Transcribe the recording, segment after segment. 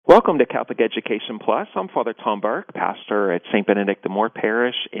Welcome to Catholic Education Plus. I'm Father Tom Burke, pastor at St. Benedict the Moor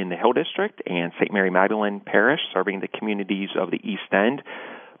Parish in the Hill District and St. Mary Magdalene Parish, serving the communities of the East End,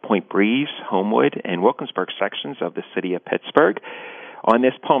 Point Breeze, Homewood, and Wilkinsburg sections of the city of Pittsburgh. On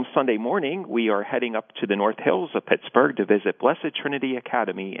this Palm Sunday morning, we are heading up to the North Hills of Pittsburgh to visit Blessed Trinity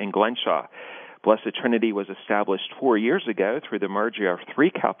Academy in Glenshaw. Blessed Trinity was established 4 years ago through the merger of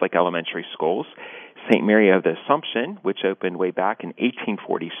three Catholic elementary schools: St. Mary of the Assumption, which opened way back in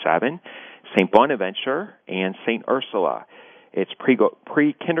 1847, St. Bonaventure, and St. Ursula. Its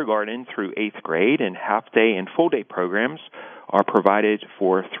pre-kindergarten through 8th grade and half-day and full-day programs are provided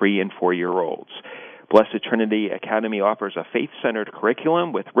for 3- and 4-year-olds. Blessed Trinity Academy offers a faith-centered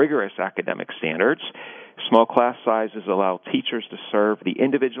curriculum with rigorous academic standards. Small class sizes allow teachers to serve the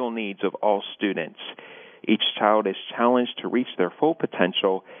individual needs of all students. Each child is challenged to reach their full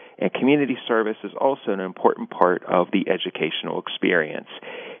potential, and community service is also an important part of the educational experience.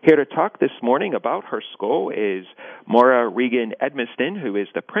 Here to talk this morning about her school is Moira Regan Edmiston, who is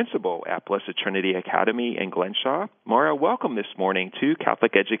the principal at Blessed Trinity Academy in Glenshaw. Moira, welcome this morning to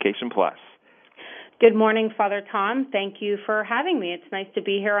Catholic Education Plus. Good morning, Father Tom. Thank you for having me. It's nice to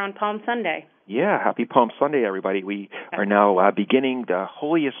be here on Palm Sunday. Yeah, happy Palm Sunday, everybody. We are now beginning the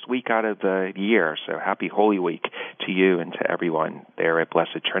holiest week out of the year, so happy Holy Week to you and to everyone there at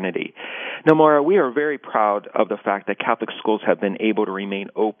Blessed Trinity. Now, Maura, we are very proud of the fact that Catholic schools have been able to remain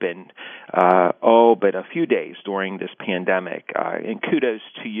open all but a few days during this pandemic, and kudos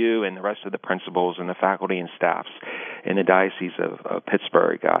to you and the rest of the principals and the faculty and staffs in the Diocese of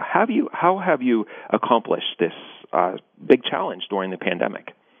Pittsburgh. How have you accomplished this big challenge during the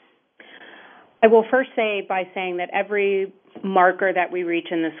pandemic? I will first say by saying that every marker that we reach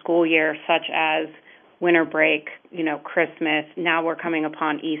in the school year, such as winter break, Christmas, now we're coming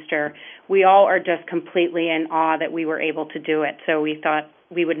upon Easter, we all are just completely in awe that we were able to do it. So we thought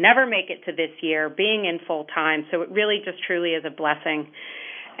we would never make it to this year, being in full time. So it really just truly is a blessing.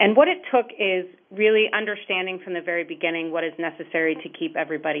 And what it took is really understanding from the very beginning what is necessary to keep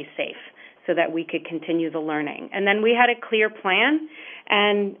everybody safe, so that we could continue the learning. And then we had a clear plan,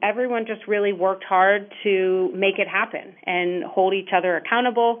 and everyone just really worked hard to make it happen and hold each other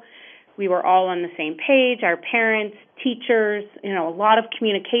accountable. We were all on the same page, our parents, teachers, a lot of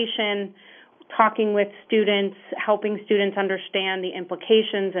communication, talking with students, helping students understand the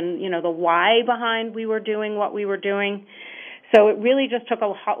implications and, the why behind we were doing what we were doing. So it really just took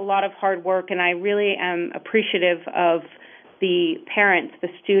a lot of hard work, and I really am appreciative of the parents, the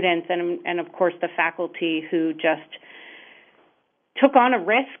students, and of course the faculty who just took on a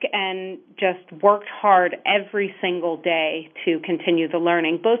risk and just worked hard every single day to continue the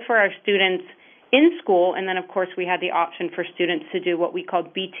learning, both for our students in school, and then of course we had the option for students to do what we called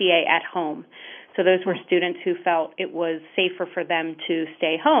BTA at home. So those were students who felt it was safer for them to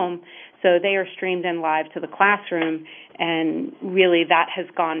stay home, so they are streamed in live to the classroom, and really that has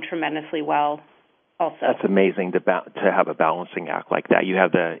gone tremendously well. Also. That's amazing to have a balancing act like that. You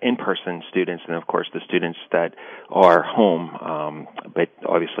have the in-person students and, of course, the students that are home, but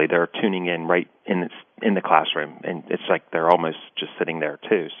obviously they're tuning in right in the classroom, and it's like they're almost just sitting there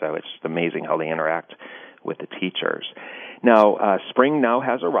too. So it's amazing how they interact with the teachers. Now, spring now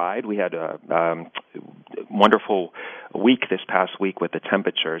has arrived. We had a wonderful week this past week with the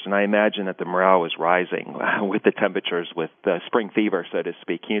temperatures, and I imagine that the morale is rising with the temperatures, with the spring fever, so to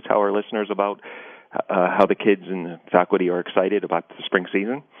speak. Can you tell our listeners about how the kids and the faculty are excited about the spring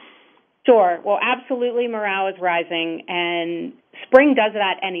season? Sure. Well, absolutely, morale is rising, and spring does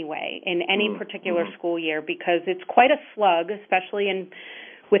that anyway in any particular school year, because it's quite a slug, especially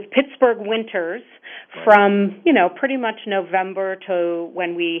with Pittsburgh winters from, pretty much November to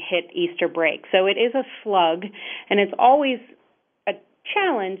when we hit Easter break. So it is a slug, and it's always a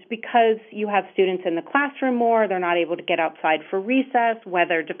challenge because you have students in the classroom more, they're not able to get outside for recess,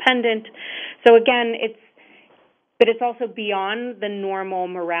 weather dependent. So again, it's also beyond the normal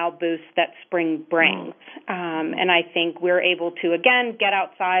morale boost that spring brings. And I think we're able to, again, get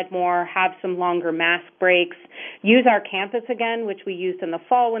outside more, have some longer mask breaks, use our campus again, which we used in the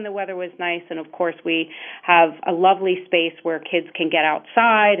fall when the weather was nice. And, of course, we have a lovely space where kids can get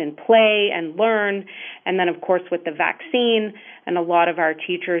outside and play and learn. And then, of course, with the vaccine and a lot of our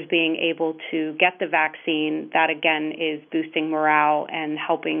teachers being able to get the vaccine, that, again, is boosting morale and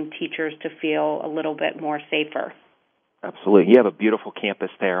helping teachers to feel a little bit more safer. Absolutely. You have a beautiful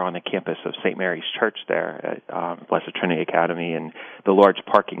campus there on the campus of St. Mary's Church there at Blessed Trinity Academy, and the large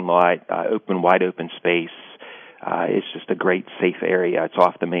parking lot, wide open space. It's just a great, safe area. It's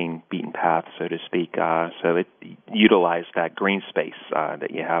off the main beaten path, so to speak. So it utilized that green space that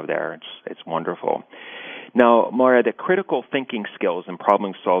you have there. It's wonderful. Now, Moira, the critical thinking skills and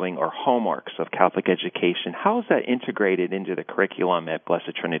problem solving are hallmarks of Catholic education. How is that integrated into the curriculum at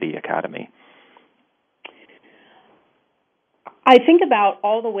Blessed Trinity Academy? I think about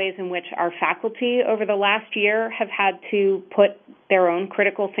all the ways in which our faculty over the last year have had to put their own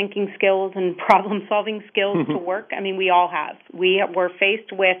critical thinking skills and problem-solving skills to work. I mean, we all have. We were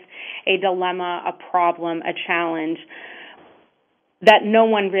faced with a dilemma, a problem, a challenge that no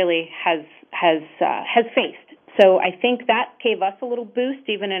one really has faced. So I think that gave us a little boost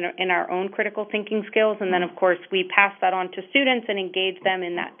even in our own critical thinking skills. And then, of course, we pass that on to students and engage them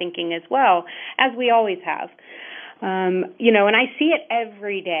in that thinking as well, as we always have. And I see it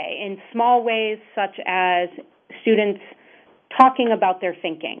every day in small ways, such as students talking about their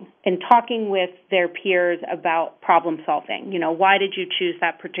thinking and talking with their peers about problem solving. Why did you choose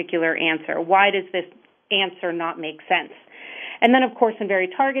that particular answer? Why does this answer not make sense? And then, of course, in very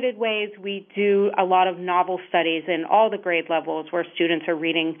targeted ways, we do a lot of novel studies in all the grade levels where students are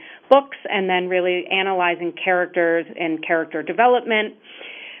reading books and then really analyzing characters and character development.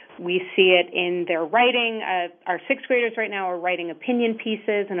 We see it in their writing. Our sixth graders right now are writing opinion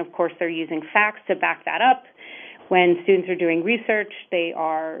pieces, and of course they're using facts to back that up. When students are doing research, they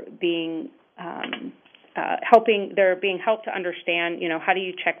are being they're being helped to understand, how do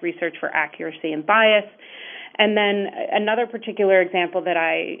you check research for accuracy and bias. And then another particular example that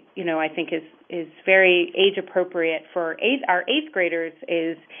I think is very age appropriate for our eighth graders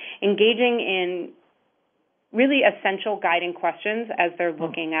is engaging in really essential guiding questions as they're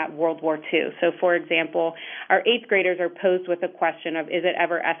looking at World War II. So, for example, our eighth graders are posed with a question of, is it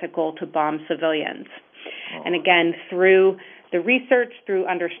ever ethical to bomb civilians? And again, through the research, through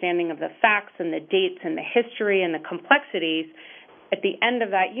understanding of the facts and the dates and the history and the complexities, at the end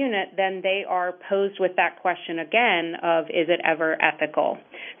of that unit, then they are posed with that question again of, is it ever ethical?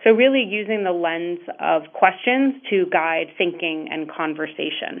 So really using the lens of questions to guide thinking and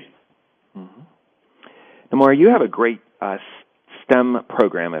conversation. Mm-hmm. Now, Moira, you have a great STEM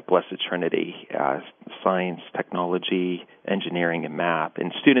program at Blessed Trinity, science, technology, engineering, and math.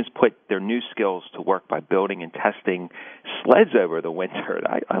 And students put their new skills to work by building and testing sleds over the winter.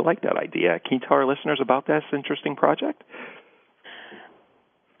 I like that idea. Can you tell our listeners about this interesting project?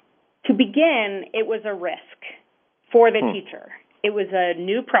 To begin, it was a risk for the teacher. It was a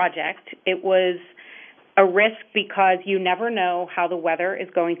new project. It was a risk because you never know how the weather is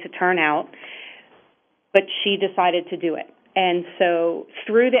going to turn out. But she decided to do it. And so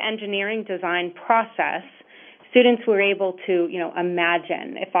through the engineering design process, students were able to,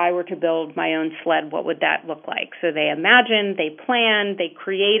 imagine if I were to build my own sled, what would that look like? So they imagined, they planned, they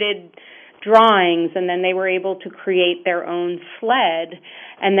created drawings, and then they were able to create their own sled.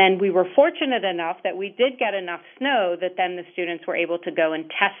 And then we were fortunate enough that we did get enough snow that then the students were able to go and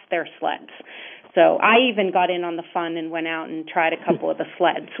test their sleds. So I even got in on the fun and went out and tried a couple of the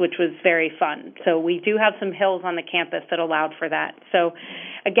sleds, which was very fun. So we do have some hills on the campus that allowed for that. So,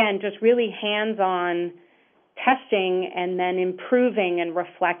 again, just really hands-on testing and then improving and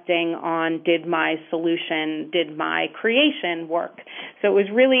reflecting on, did my solution, did my creation work? So it was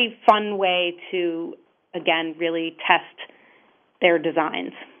really a fun way to, again, really test their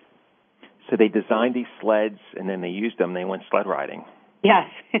designs. So they designed these sleds and then they used them. They went sled riding. Yes.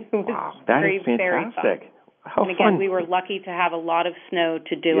 It was wow, that is fantastic. Very fun. How and again, fun. we were lucky to have a lot of snow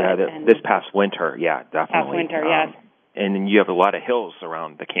to do it. This past winter, definitely. Past winter, yes. And then you have a lot of hills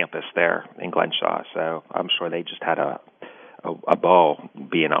around the campus there in Glenshaw, so I'm sure they just had a ball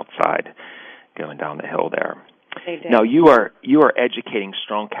being outside, going down the hill there. They did. Now, you are educating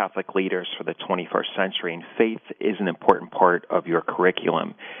strong Catholic leaders for the 21st century, and faith is an important part of your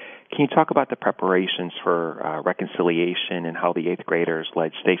curriculum. Can you talk about the preparations for reconciliation and how the eighth graders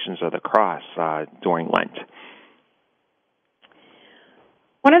led Stations of the Cross during Lent?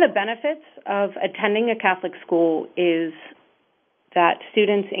 One of the benefits of attending a Catholic school is that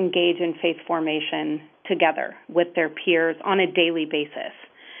students engage in faith formation together with their peers on a daily basis.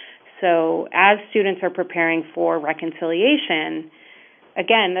 So as students are preparing for reconciliation,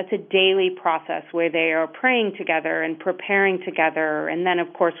 again, that's a daily process where they are praying together and preparing together. And then,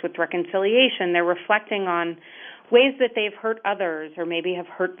 of course, with reconciliation, they're reflecting on ways that they've hurt others or maybe have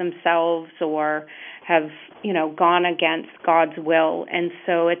hurt themselves or have, gone against God's will. And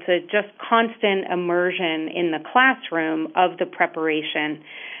so it's a just constant immersion in the classroom of the preparation.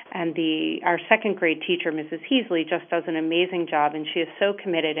 And our second grade teacher, Mrs. Heasley, just does an amazing job, and she is so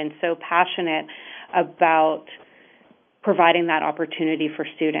committed and so passionate about providing that opportunity for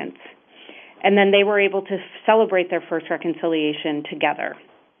students. And then they were able to celebrate their first reconciliation together.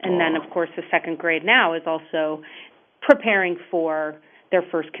 And then, of course, the second grade now is also preparing for their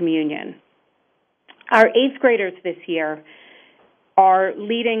first communion. Our eighth graders this year are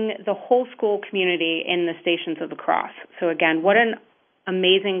leading the whole school community in the Stations of the Cross. So again, what an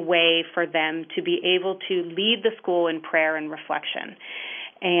amazing way for them to be able to lead the school in prayer and reflection.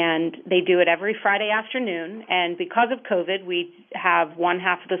 And they do it every Friday afternoon. And because of COVID, we have one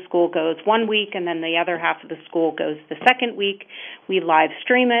half of the school goes one week, and then the other half of the school goes the second week. We live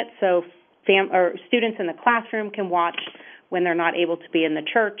stream it, so students in the classroom can watch when they're not able to be in the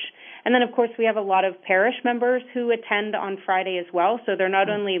church. And then, of course, we have a lot of parish members who attend on Friday as well. So they're not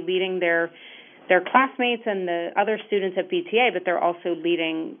only leading their classmates and the other students at BTA, but they're also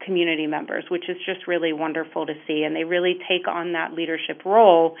leading community members, which is just really wonderful to see. And they really take on that leadership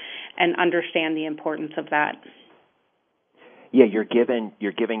role and understand the importance of that. Yeah, you're giving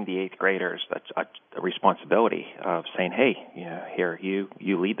the eighth graders a responsibility of saying, hey, here you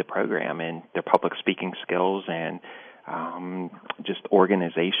lead the program, and their public speaking skills and just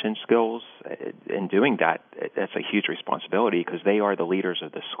organization skills. In doing that, that's a huge responsibility because they are the leaders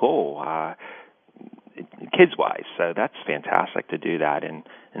of the school. Kids-wise, so that's fantastic to do that, and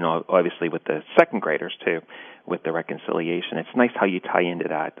obviously with the second graders too, with the reconciliation. It's nice how you tie into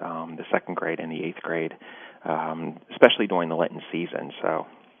that, the second grade and the eighth grade, especially during the Lenten season. So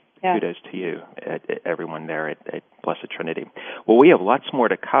kudos to you, everyone there at Blessed Trinity. Well, we have lots more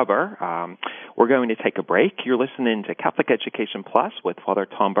to cover. We're going to take a break. You're listening to Catholic Education Plus with Father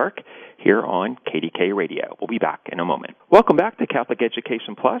Tom Burke here on KDK Radio. We'll be back in a moment. Welcome back to Catholic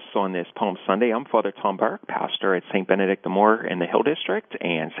Education Plus on this Palm Sunday. I'm Father Tom Burke, pastor at St. Benedict the Moor in the Hill District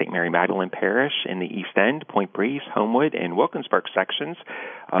and St. Mary Magdalene Parish in the East End, Point Breeze, Homewood, and Wilkinsburg sections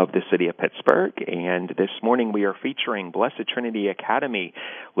of the city of Pittsburgh. And this morning we are featuring Blessed Trinity Academy,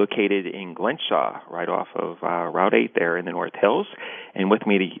 located in Glenshaw, right off of Route 8 there in the North Hills. And with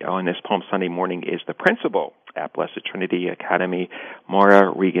me on this Palm Sunday morning is the principal at Blessed Trinity Academy,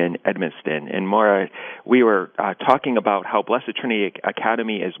 Moira Regan Edmiston. And Moira, we were talking about how Blessed Trinity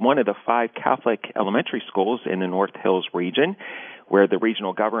Academy is one of the 5 Catholic elementary schools in the North Hills region, where the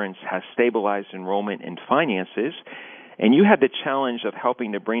regional governance has stabilized enrollment and finances. And you had the challenge of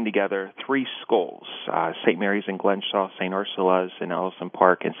helping to bring together 3 schools, St. Mary's in Glenshaw, St. Ursula's in Ellison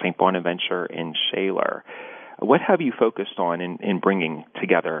Park, and St. Bonaventure in Shaler. What have you focused on in bringing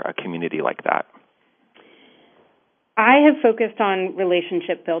together a community like that? I have focused on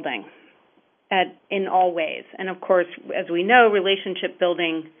relationship building in all ways. And, of course, as we know, relationship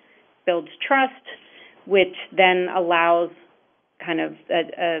building builds trust, which then allows kind of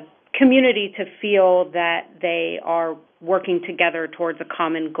a community to feel that they are working together towards a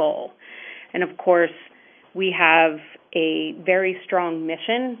common goal. And, of course, we have a very strong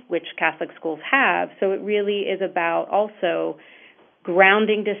mission, which Catholic schools have, so it really is about also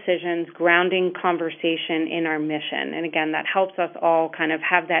grounding decisions, grounding conversation in our mission. And again, that helps us all kind of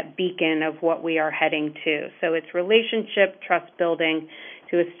have that beacon of what we are heading to. So it's relationship, trust building,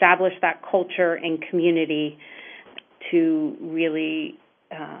 to establish that culture and community to really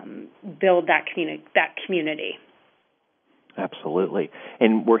build that community. Absolutely.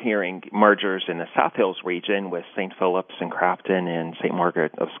 And we're hearing mergers in the South Hills region with St. Philip's in Crafton and St.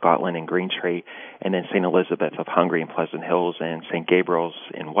 Margaret of Scotland in Greentree, and then St. Elizabeth of Hungary in Pleasant Hills and St. Gabriel's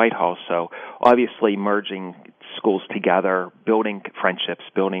in Whitehall. So obviously merging schools together, building friendships,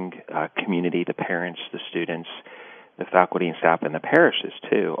 building community, the parents, the students, the faculty and staff, and the parishes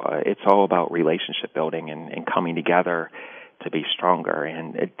too. It's all about relationship building and coming together to be stronger,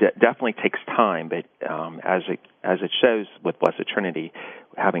 and it definitely takes time, but as it shows with Blessed Trinity,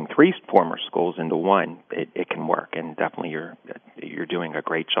 having 3 former schools into one, it can work, and definitely you're doing a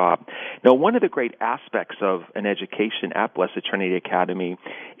great job. Now, one of the great aspects of an education at Blessed Trinity Academy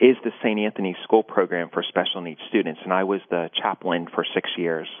is the St. Anthony School Program for special needs students, and I was the chaplain for 6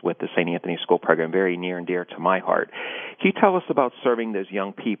 years with the St. Anthony School Program, very near and dear to my heart. Can you tell us about serving those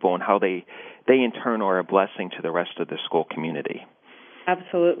young people and how they in turn are a blessing to the rest of the school community?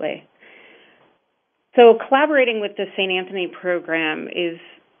 Absolutely. So collaborating with the St. Anthony program is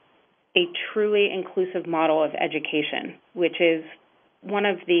a truly inclusive model of education, which is one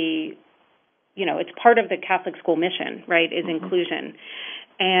of the, it's part of the Catholic school mission, right, is inclusion.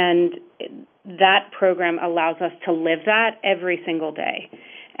 And that program allows us to live that every single day.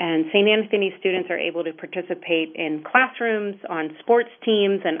 And St. Anthony students are able to participate in classrooms, on sports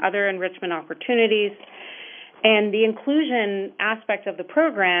teams, and other enrichment opportunities. And the inclusion aspect of the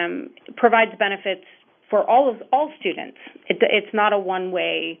program provides benefits for all students. It's not a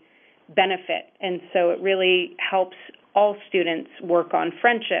one-way benefit, and so it really helps all students work on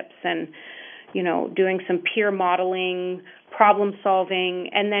friendships and, doing some peer modeling problem solving,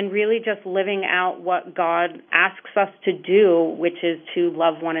 and then really just living out what God asks us to do, which is to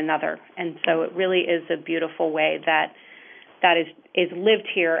love one another. And so it really is a beautiful way that is lived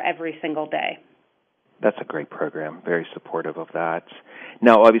here every single day. That's a great program. Very supportive of that.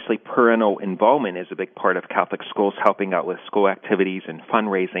 Now, obviously, parental involvement is a big part of Catholic schools, helping out with school activities and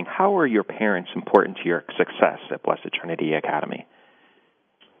fundraising. How are your parents important to your success at Blessed Trinity Academy?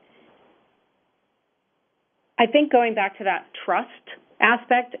 I think going back to that trust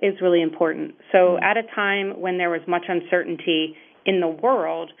aspect is really important. So at a time when there was much uncertainty in the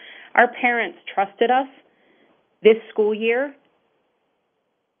world, our parents trusted us this school year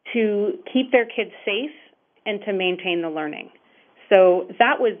to keep their kids safe and to maintain the learning. So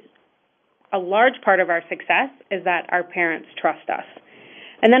that was a large part of our success, is that our parents trust us.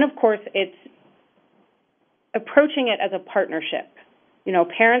 And then, of course, it's approaching it as a partnership. You know,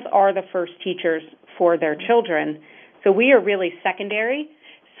 parents are the first teachers for their children, so we are really secondary.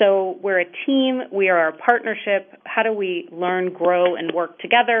 So we're a team, we are a partnership. How do we learn, grow, and work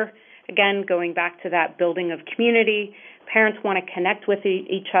together? Again, going back to that building of community, parents want to connect with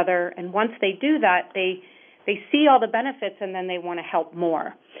each other, and once they do that, they see all the benefits, and then they want to help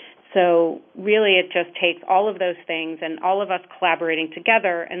more. So really it just takes all of those things and all of us collaborating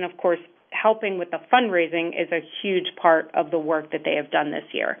together, and of course helping with the fundraising is a huge part of the work that they have done this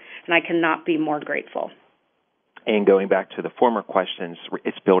year, and I cannot be more grateful. And going back to the former questions,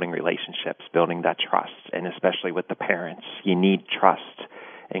 it's building relationships, building that trust, and especially with the parents. You need trust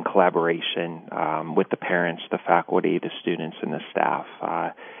and collaboration with the parents, the faculty, the students, and the staff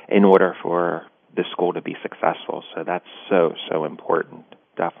in order for the school to be successful. So that's so important,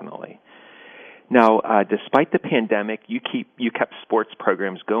 definitely. Now, despite the pandemic, you kept sports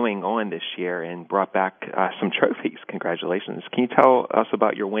programs going on this year and brought back some trophies. Congratulations. Can you tell us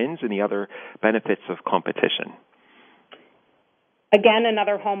about your wins and the other benefits of competition? Again,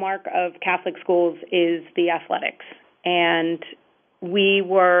 another hallmark of Catholic schools is the athletics. And we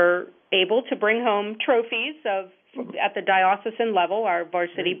were able to bring home trophies at the diocesan level. Our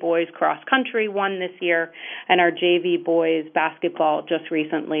varsity boys cross country won this year, and our JV boys basketball just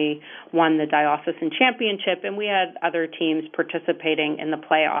recently won the diocesan championship, and we had other teams participating in the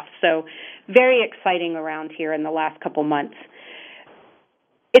playoffs. So very exciting around here in the last couple months.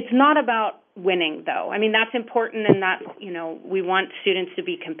 It's not about winning, though. I mean, that's important, and that, you know, we want students to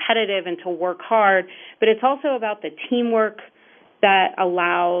be competitive and to work hard, but it's also about the teamwork that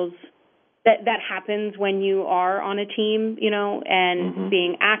allows that happens when you are on a team, you know, and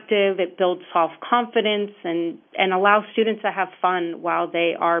being active. It builds self-confidence and allows students to have fun while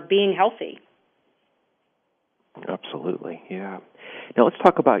they are being healthy. Absolutely, yeah. Now let's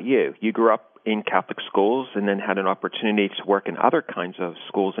talk about you. You grew up in Catholic schools and then had an opportunity to work in other kinds of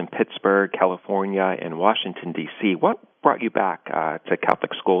schools in Pittsburgh, California, and Washington, D.C. What brought you back to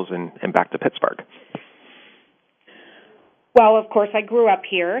Catholic schools and back to Pittsburgh? Well, of course, I grew up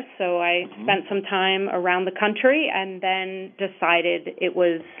here, so I spent some time around the country and then decided it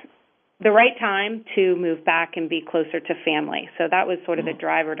was the right time to move back and be closer to family. So that was sort of the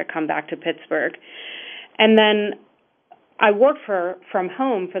driver to come back to Pittsburgh. And then I worked from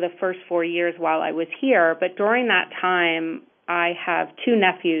home for the first 4 years while I was here, but during that time, I have two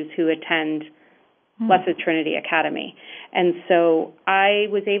nephews who attend Blessed Trinity Academy. And so I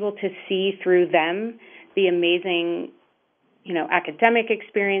was able to see through them the amazing, you know, academic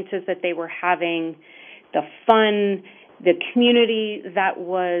experiences that they were having, the fun, the community that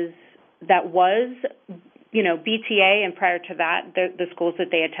was, you know, BTA, and prior to that, the schools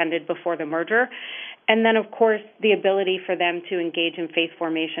that they attended before the merger. And then, of course, the ability for them to engage in faith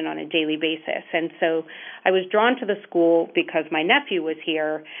formation on a daily basis. And so I was drawn to the school because my nephew was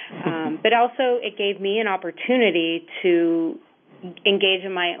here, but also it gave me an opportunity to engage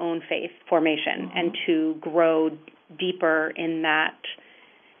in my own faith formation and to grow deeper in that,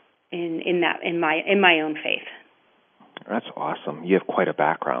 in my own faith. That's awesome. You have quite a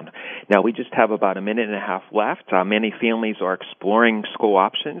background. Now, we just have about a minute and a half left. Many families are exploring school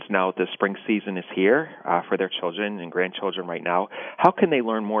options now that the spring season is here for their children and grandchildren right now. How can they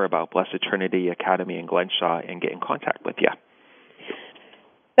learn more about Blessed Trinity Academy in Glenshaw and get in contact with you?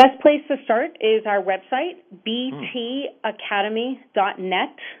 Best place to start is our website,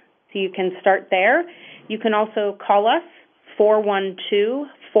 btacademy.net. So you can start there. You can also call us,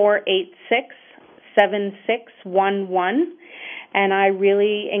 412-486-7611. And I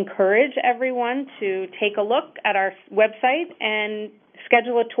really encourage everyone to take a look at our website and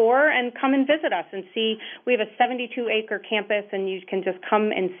schedule a tour and come and visit us and see. We have a 72-acre campus, and you can just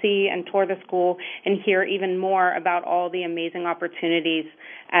come and see and tour the school and hear even more about all the amazing opportunities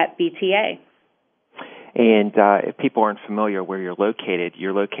at BTA. And if people aren't familiar where you're located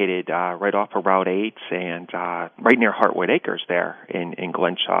right off of Route 8 and right near Hartwood Acres there in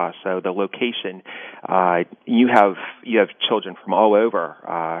Glenshaw. So the location, you have children from all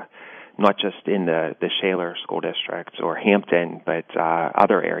over, not just in the Shaler School District or Hampton, but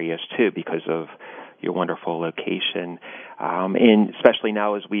other areas too because of your wonderful location. And especially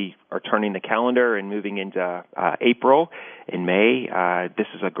now as we are turning the calendar and moving into April and May, this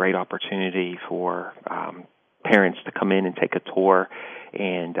is a great opportunity for parents to come in and take a tour.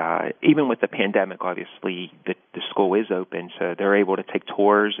 And even with the pandemic, obviously, the school is open, so they're able to take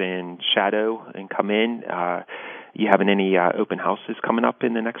tours and shadow and come in. You having any open houses coming up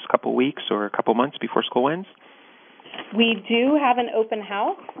in the next couple weeks or a couple months before school ends? We do have an open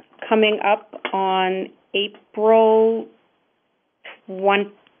house coming up on April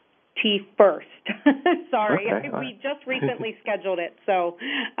 21st. Sorry, okay. We just recently scheduled it, so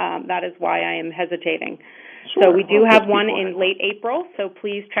that is why I am hesitating. Sure. So we do have one in late April, so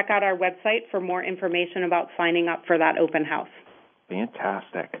please check out our website for more information about signing up for that open house.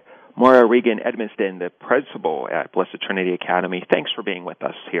 Fantastic. Moira Regan Edmiston, the principal at Blessed Trinity Academy, thanks for being with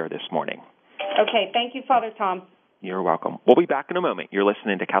us here this morning. Okay, thank you, Father Tom. You're welcome. We'll be back in a moment. You're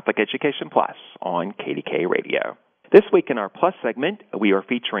listening to Catholic Education Plus on KDK Radio. This week in our Plus segment, we are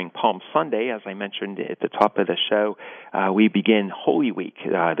featuring Palm Sunday. As I mentioned at the top of the show, we begin Holy Week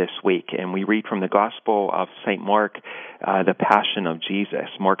this week, and we read from the Gospel of St. Mark, the Passion of Jesus,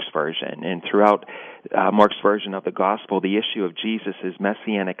 Mark's version. And throughout Mark's version of the Gospel, the issue of Jesus'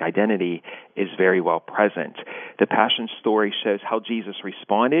 messianic identity is very well present. The Passion story shows how Jesus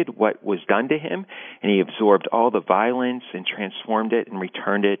responded, what was done to him, and he absorbed all the violence and transformed it and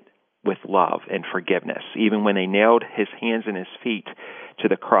returned it with love and forgiveness. Even when they nailed his hands and his feet to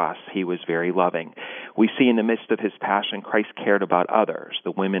the cross, he was very loving. We see in the midst of his passion, Christ cared about others, the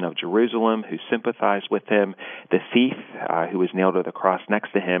women of Jerusalem who sympathized with him, the thief who was nailed to the cross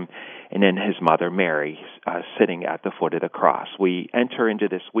next to him, and then his mother Mary sitting at the foot of the cross. We enter into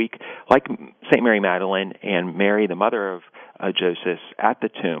this week like St. Mary Magdalene and Mary, the mother of Joseph, at the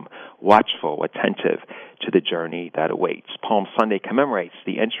tomb, watchful, attentive to the journey that awaits. Palm Sunday commemorates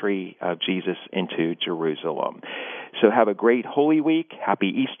the entry of Jesus into Jerusalem. So have a great Holy Week. Happy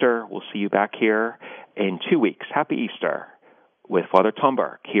Easter. We'll see you back here in 2 weeks. Happy Easter with Father Tom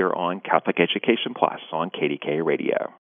Burke here on Catholic Education Plus on KDK Radio.